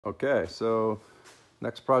Okay, so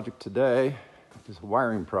next project today is a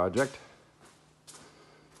wiring project.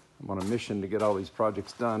 I'm on a mission to get all these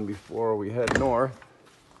projects done before we head north.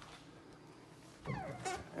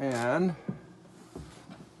 And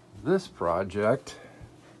this project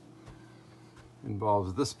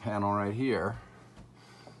involves this panel right here.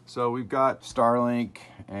 So we've got Starlink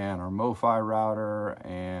and our MoFi router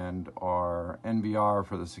and our NVR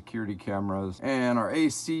for the security cameras and our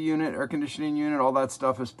AC unit, air conditioning unit, all that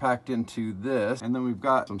stuff is packed into this. And then we've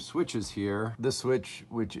got some switches here. This switch,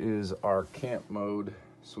 which is our camp mode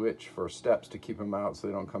switch for steps to keep them out so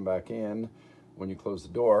they don't come back in when you close the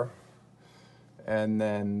door. And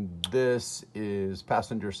then this is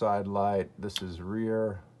passenger side light. This is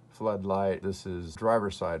rear floodlight. This is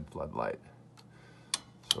driver side floodlight.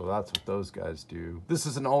 So that's what those guys do. This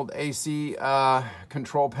is an old AC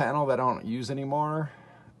control panel that I don't use anymore.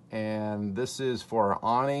 And this is for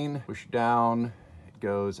awning. Push down, it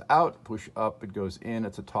goes out. Push up, it goes in.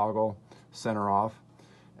 It's a toggle, center off.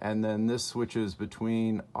 And then this switches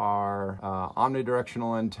between our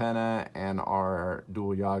omnidirectional antenna and our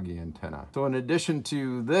dual Yagi antenna. So in addition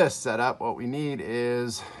to this setup, what we need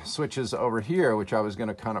is switches over here, which I was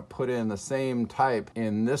gonna kind of put in the same type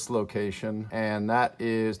in this location. And that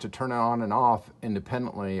is to turn it on and off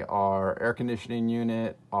independently, our air conditioning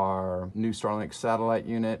unit, our new Starlink satellite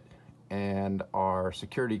unit, and our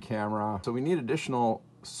security camera. So we need additional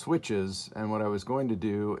switches. And what I was going to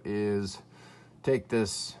do is take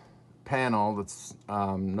this panel that's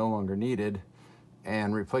no longer needed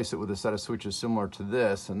and replace it with a set of switches similar to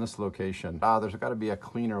this in this location. There's got to be a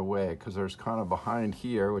cleaner way because there's kind of behind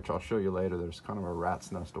here, which I'll show you later, there's kind of a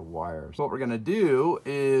rat's nest of wires. So what we're going to do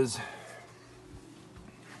is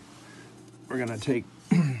we're going to take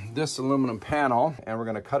this aluminum panel and we're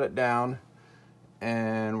going to cut it down,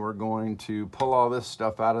 and we're going to pull all this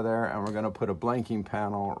stuff out of there, and we're going to put a blanking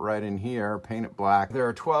panel right in here, paint it black. There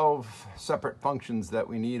are 12 separate functions that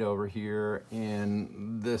we need over here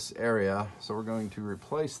in this area, so we're going to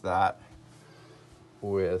replace that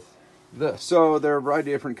with this. So there are a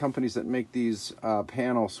variety of different companies that make these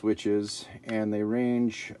panel switches, and they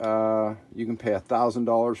range, you can pay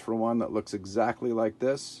 $1,000 for one that looks exactly like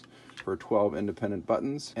this for 12 independent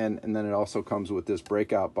buttons, and then it also comes with this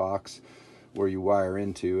breakout box where you wire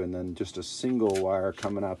into, and then just a single wire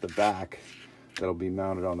coming out the back that'll be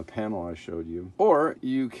mounted on the panel I showed you. Or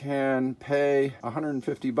you can pay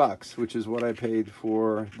 150 bucks, which is what I paid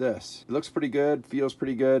for this. It looks pretty good, feels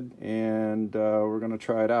pretty good, and we're gonna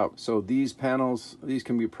try it out. So these panels, these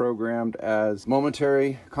can be programmed as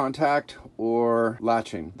momentary contact or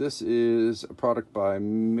latching. This is a product by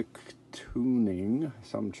McTuning,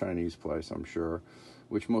 some Chinese place, I'm sure,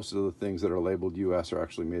 which most of the things that are labeled US are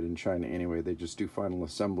actually made in China anyway. They just do final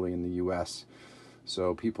assembly in the US.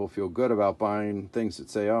 So people feel good about buying things that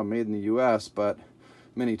say, oh, made in the US, but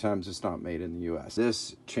many times it's not made in the US.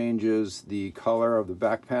 This changes the color of the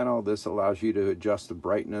back panel. This allows you to adjust the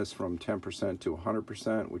brightness from 10% to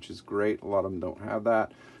 100%, which is great. A lot of them don't have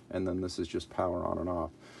that. And then this is just power on and off.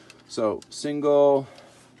 So single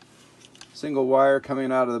wire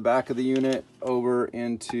coming out of the back of the unit over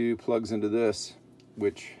into, plugs into this,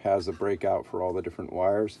 which has a breakout for all the different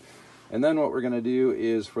wires. And then what we're going to do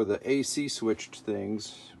is for the AC switched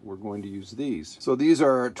things, we're going to use these. So these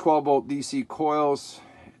are 12 volt DC coils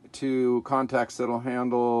to contacts that'll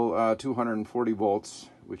handle 240 volts,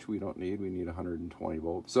 which we don't need. We need 120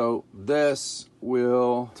 volts. So this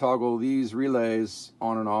will toggle these relays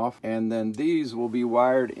on and off, and then these will be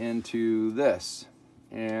wired into this.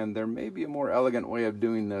 And there may be a more elegant way of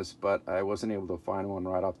doing this, but I wasn't able to find one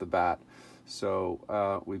right off the bat.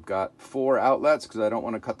 So we've got 4 outlets because I don't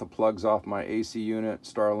want to cut the plugs off my AC unit,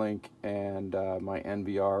 Starlink, and my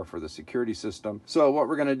NVR for the security system. So what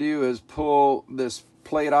we're going to do is pull this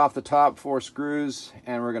plate off the top, 4 screws,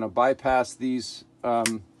 and we're going to bypass these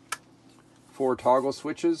 4 toggle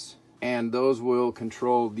switches, and those will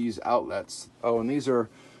control these outlets. Oh, and these are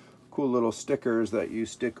cool little stickers that you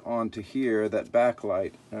stick onto here that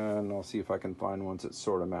backlight, and I'll see if I can find ones that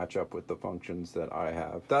sort of match up with the functions that I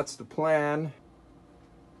have. That's the plan.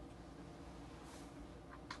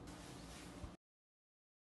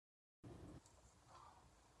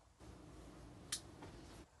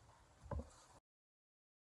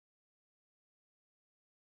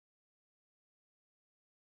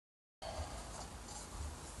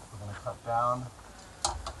 We're going to cut down.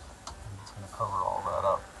 I'm just going to cover all that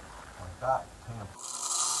up like that.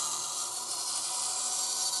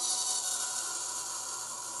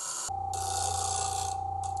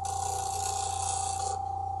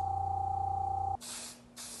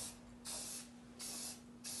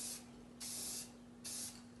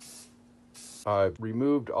 I've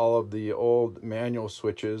removed all of the old manual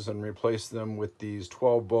switches and replaced them with these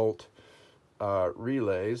 12-volt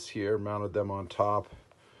relays here, mounted them on top,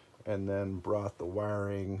 and then brought the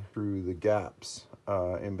wiring through the gaps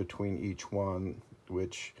in between each one,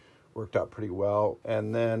 which worked out pretty well.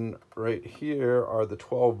 And then right here are the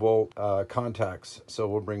 12-volt contacts. So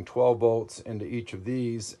we'll bring 12 volts into each of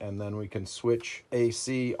these, and then we can switch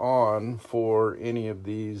AC on for any of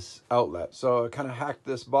these outlets. So I kind of hacked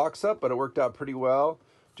this box up, but it worked out pretty well.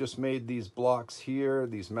 Just made these blocks here,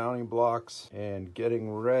 these mounting blocks, and getting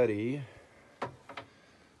ready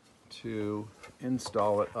to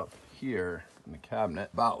install it up here in the cabinet,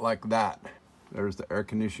 about like that. There's the air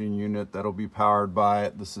conditioning unit that'll be powered by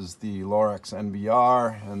it. This is the Lorex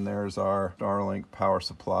NVR, and there's our Starlink power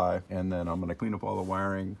supply. And then I'm gonna clean up all the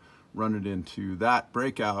wiring, run it into that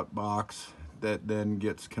breakout box that then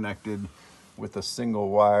gets connected with a single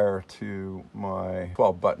wire to my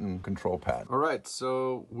 12-button control pad. All right,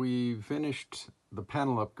 so we finished the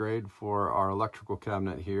panel upgrade for our electrical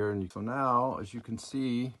cabinet here. And so now, as you can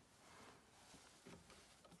see,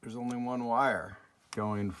 there's only one wire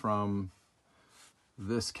going from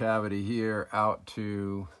this cavity here out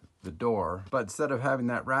to the door. But instead of having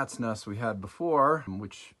that rat's nest we had before,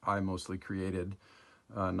 which I mostly created,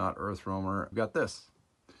 not EarthRoamer, we've got this.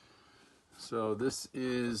 So this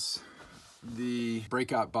is the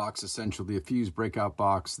breakout box, essentially a fuse breakout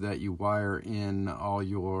box that you wire in all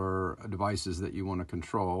your devices that you want to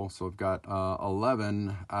control. So I've got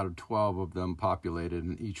 11 out of 12 of them populated,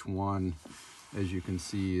 and each one, as you can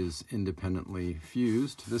see, is independently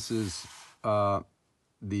fused. This is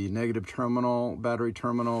the negative terminal, battery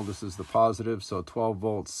terminal. This is the positive, so 12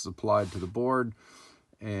 volts supplied to the board.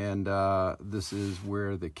 And this is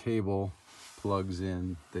where the cable plugs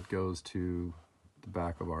in that goes to the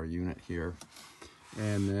back of our unit here.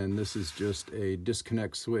 And then this is just a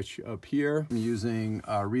disconnect switch up here. I'm using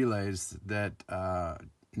relays that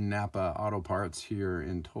Napa Auto Parts here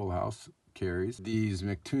in Toll House carries. These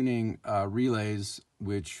McTuning relays,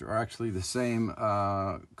 which are actually the same,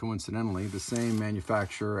 coincidentally, the same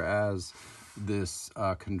manufacturer as this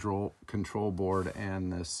control board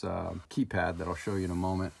and this keypad that I'll show you in a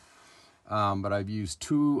moment. But I've used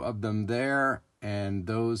 2 of them there, and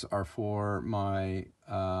those are for my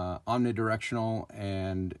omnidirectional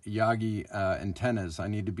and Yagi antennas. I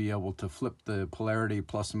need to be able to flip the polarity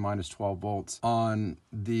plus and minus 12 volts on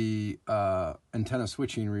the antenna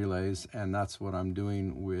switching relays, and that's what I'm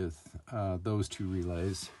doing with those 2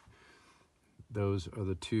 relays. Those are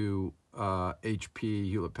the 2 HP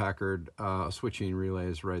Hewlett-Packard switching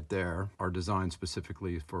relays right there, are designed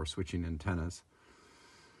specifically for switching antennas.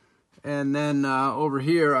 And then over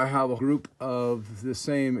here, I have a group of the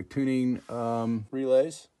same McTuning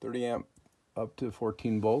relays, 30 amp up to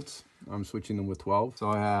 14 volts. I'm switching them with 12. So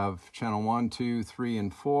I have channel 1, 2, 3,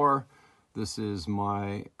 and 4. This is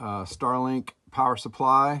my Starlink power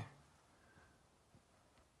supply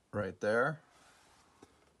right there.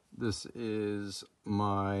 This is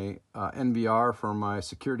my NVR for my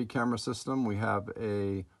security camera system. We have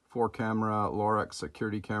a 4-camera Lorex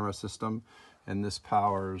security camera system, and this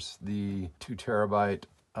powers the 2 terabyte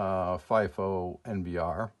FIFO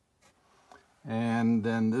NVR. And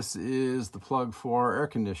then this is the plug for air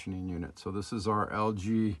conditioning unit. So this is our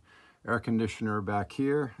LG air conditioner back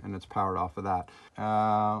here, and it's powered off of that.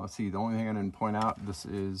 Let's see, the only thing I didn't point out, this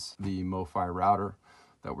is the MoFi router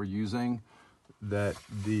that we're using, that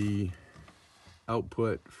the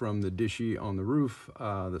output from the dishy on the roof,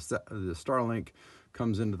 the Starlink,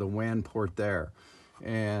 comes into the WAN port there.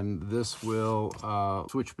 And this will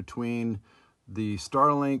switch between the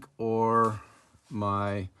Starlink or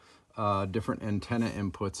my different antenna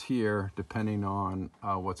inputs here, depending on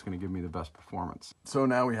what's going to give me the best performance. So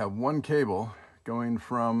now we have one cable going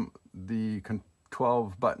from the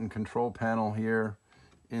 12-button control panel here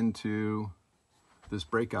into this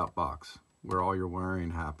breakout box where all your wiring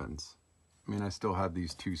happens. I mean, I still have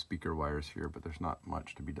these 2 speaker wires here, but there's not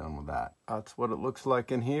much to be done with that. That's what it looks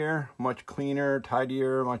like in here. Much cleaner,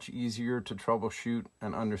 tidier, much easier to troubleshoot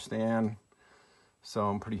and understand. So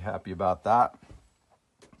I'm pretty happy about that.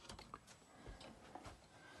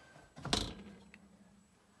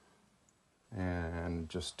 And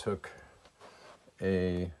just took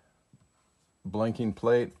a blanking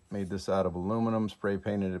plate, made this out of aluminum, spray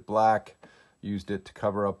painted it black, used it to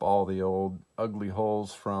cover up all the old ugly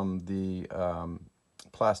holes from the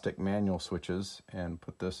plastic manual switches, and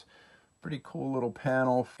put this pretty cool little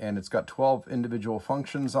panel. And it's got 12 individual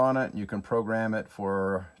functions on it. You can program it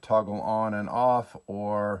for toggle on and off,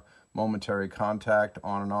 or momentary contact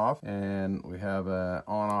on and off. And we have an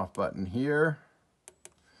on-off button here.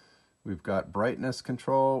 We've got brightness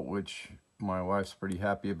control, which my wife's pretty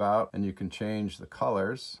happy about. And you can change the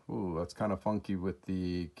colors. Ooh, that's kind of funky with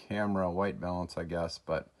the camera white balance, I guess.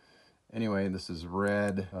 But anyway, this is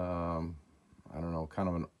red, I don't know, kind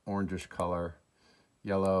of an orangish color,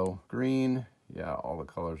 yellow, green. Yeah, all the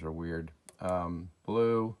colors are weird.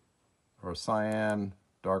 Blue or cyan,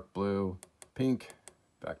 dark blue, pink,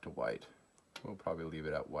 back to white. We'll probably leave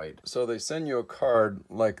it at white. So they send you a card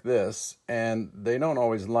like this, and they don't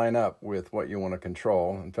always line up with what you want to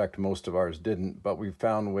control. In fact, most of ours didn't, but we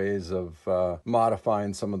found ways of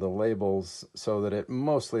modifying some of the labels so that it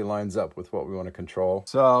mostly lines up with what we want to control.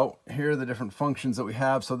 So here are the different functions that we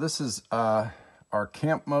have. So this is our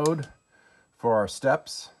camp mode for our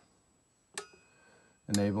steps,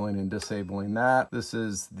 enabling and disabling that. This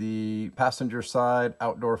is the passenger side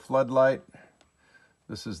outdoor floodlight.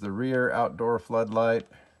 This is the rear outdoor floodlight.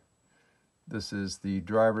 This is the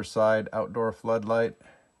driver's side outdoor floodlight.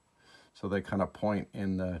 So they kind of point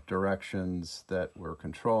in the directions that we're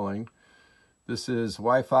controlling. This is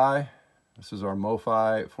Wi-Fi. This is our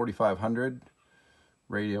MoFi 4500.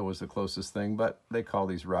 Radio was the closest thing, but they call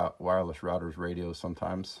these wireless routers radios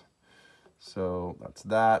sometimes. So that's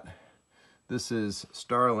that. This is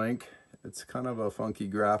Starlink. It's kind of a funky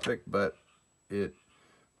graphic, but it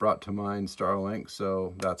brought to mind Starlink,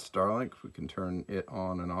 so that's Starlink. We can turn it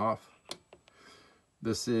on and off.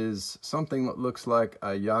 This is something that looks like a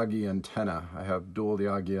Yagi antenna. I have dual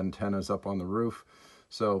Yagi antennas up on the roof,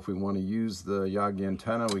 so if we want to use the Yagi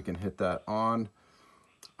antenna, we can hit that on.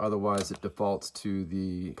 Otherwise, it defaults to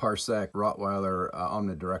the Parsec Rottweiler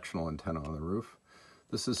omnidirectional antenna on the roof.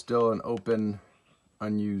 This is still an open,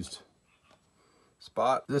 unused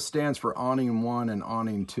spot. This stands for awning 1 and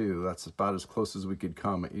awning 2. That's about as close as we could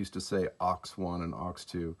come. It used to say aux 1 and aux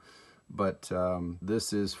 2. But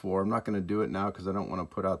this is for, I'm not going to do it now because I don't want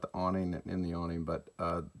to put out the awning in the awning, but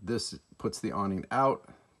this puts the awning out.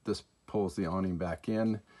 This pulls the awning back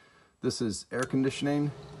in. This is air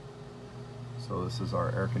conditioning. So this is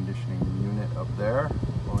our air conditioning unit up there.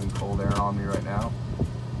 Blowing cold air on me right now.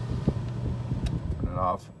 Turn it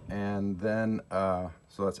off. And then, so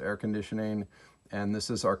that's air conditioning. And this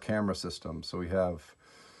is our camera system. So we have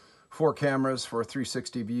 4 cameras for a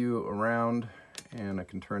 360 view around, and I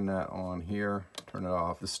can turn that on here, turn it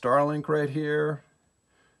off. The Starlink right here,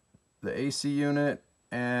 the AC unit,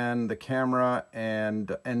 and the camera and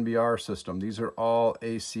NVR system. These are all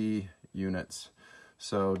AC units.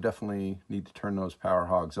 So definitely need to turn those power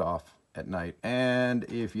hogs off at night. And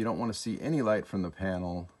if you don't want to see any light from the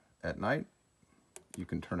panel at night, you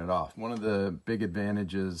can turn it off. One of the big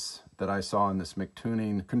advantages that I saw in this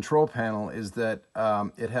McTuning control panel is that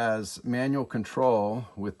it has manual control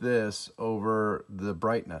with this over the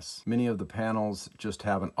brightness. Many of the panels just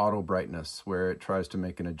have an auto brightness where it tries to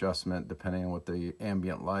make an adjustment depending on what the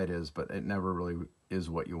ambient light is, but it never really is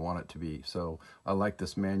what you want it to be. So I like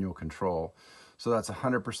this manual control. So that's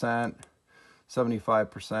 100%,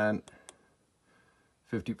 75%,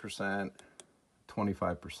 50%,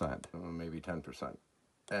 25%, maybe 10%,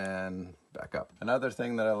 and back up. Another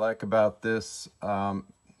thing that I like about this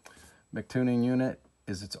McTuning unit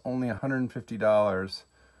is it's only $150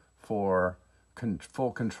 for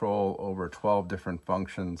full control over 12 different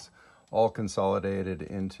functions, all consolidated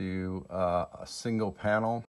into a single panel.